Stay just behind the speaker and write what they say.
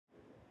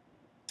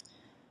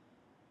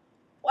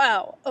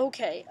Wow,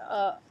 okay.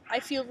 I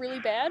feel really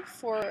bad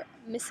for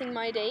missing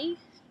my day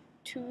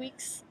 2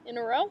 weeks in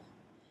a row.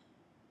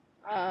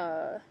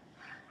 Uh,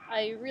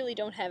 I really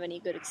don't have any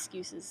good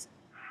excuses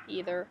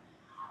either.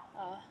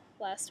 Uh,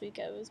 Last week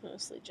I was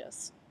mostly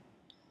just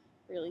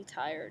really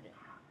tired,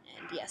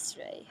 and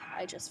yesterday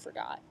I just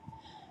forgot.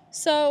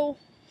 So,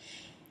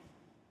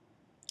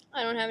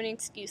 I don't have any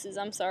excuses.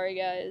 I'm sorry,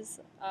 guys.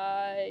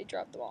 I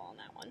dropped the ball on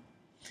that one.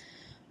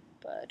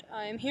 But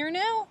I'm here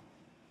now,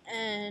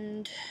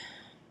 and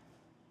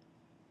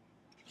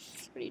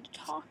ready to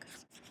talk.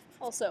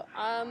 Also,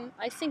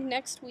 I think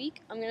next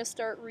week I'm gonna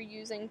start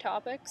reusing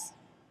topics,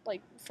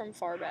 like from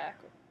far back,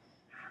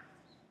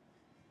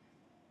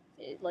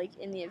 like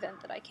in the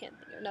event that I can't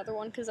think of another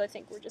one, because I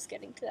think we're just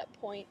getting to that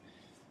point,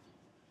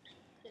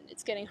 and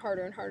it's getting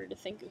harder and harder to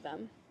think of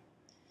them.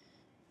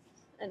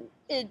 And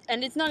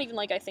it's not even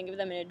like I think of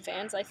them in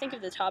advance. I think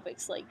of the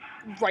topics like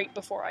right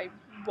before I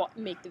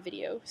make the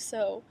video,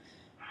 so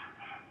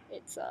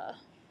it's not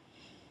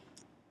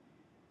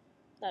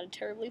a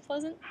terribly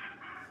pleasant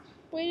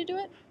way to do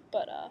it,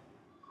 but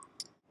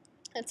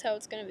that's how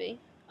it's gonna be.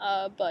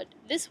 But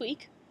this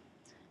week,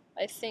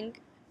 I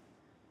think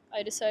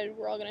I decided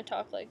we're all going to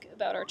talk like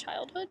about our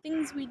childhood,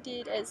 things we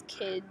did as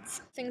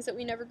kids, things that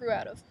we never grew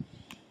out of.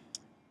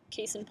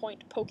 Case in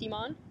point,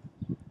 Pokemon.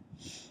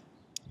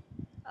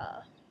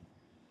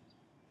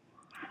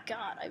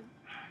 God, I've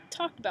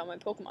talked about my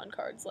Pokemon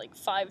cards like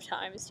 5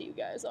 times to you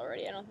guys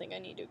already. I don't think I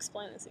need to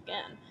explain this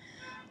again.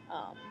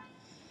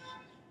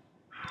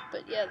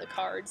 But yeah, the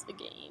cards, the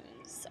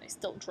games, I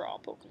still draw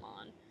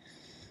Pokemon.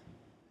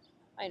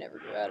 I never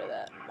grew out of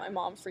that. My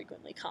mom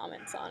frequently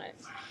comments on it.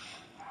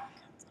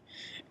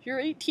 You're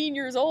 18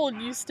 years old,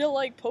 you still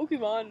like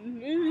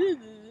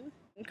Pokemon.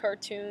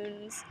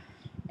 Cartoons,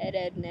 Ed,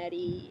 Edd n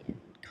Eddy, and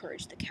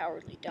Courage the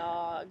Cowardly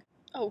Dog.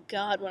 Oh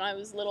god, when I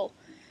was little,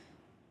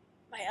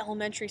 my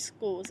elementary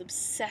school was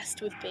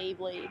obsessed with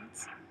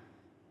Beyblades.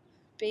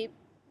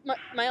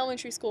 My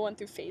elementary school went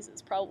through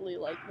phases, probably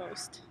like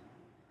most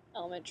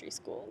elementary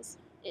schools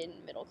in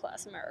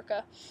middle-class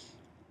America.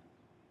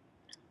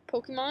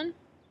 Pokemon,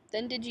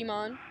 then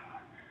Digimon,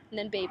 and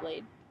then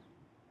Beyblade.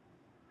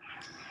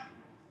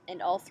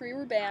 And all 3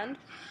 were banned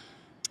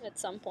at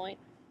some point.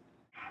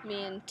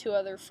 Me and 2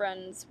 other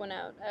friends went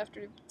out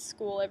after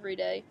school every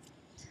day.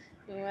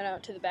 We went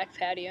out to the back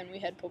patio and we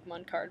had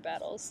Pokemon card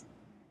battles.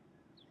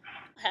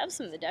 I have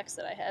some of the decks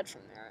that I had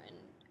from there, and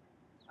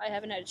I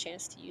haven't had a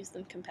chance to use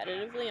them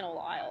competitively in a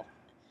while.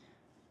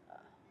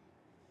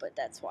 But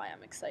that's why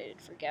I'm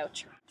excited for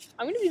Goucher.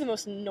 I'm going to be the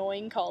most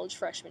annoying college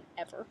freshman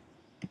ever.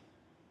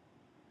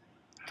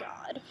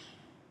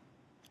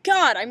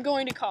 God, I'm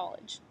going to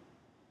college.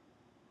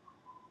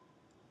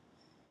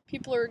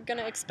 People are going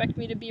to expect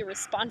me to be a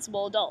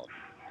responsible adult.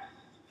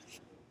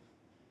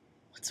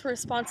 What's a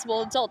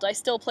responsible adult? I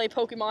still play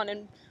Pokemon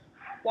and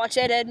watch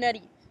Ed, Edd n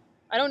Eddy.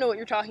 I don't know what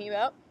you're talking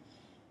about.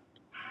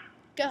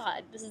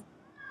 God, this is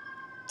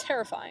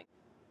terrifying.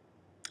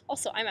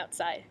 Also, I'm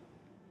outside.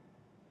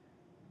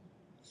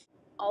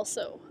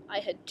 Also, I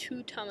had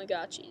 2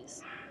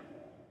 Tamagotchis.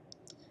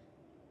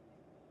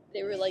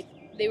 They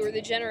were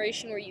the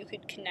generation where you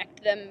could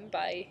connect them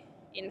by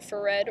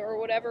infrared or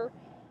whatever.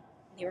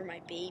 They were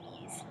my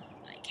babies.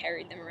 I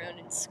carried them around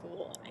in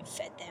school, and I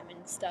fed them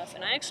and stuff,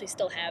 and I actually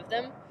still have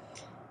them.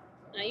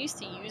 And I used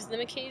to use them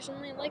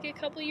occasionally, like a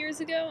couple years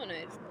ago, and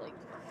I'd like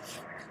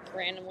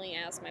randomly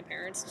ask my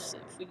parents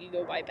if we could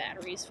go buy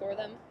batteries for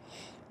them.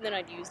 And then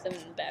I'd use them,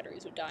 and the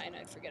batteries would die, and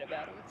I'd forget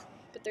about them.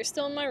 But they're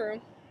still in my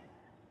room,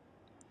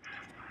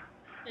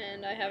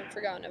 and I haven't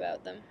forgotten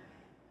about them.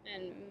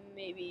 And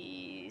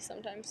maybe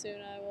sometime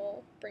soon I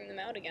will bring them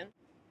out again.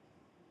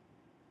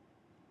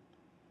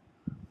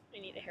 I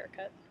need a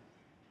haircut.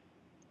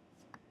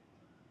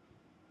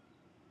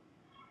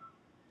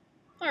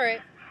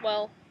 Alright,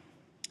 well,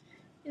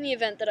 in the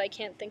event that I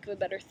can't think of a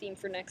better theme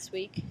for next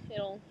week,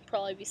 it'll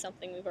probably be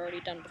something we've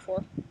already done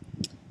before.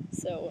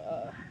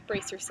 So,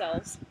 brace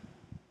yourselves.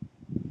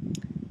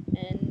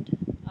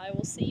 And I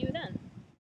will see you then.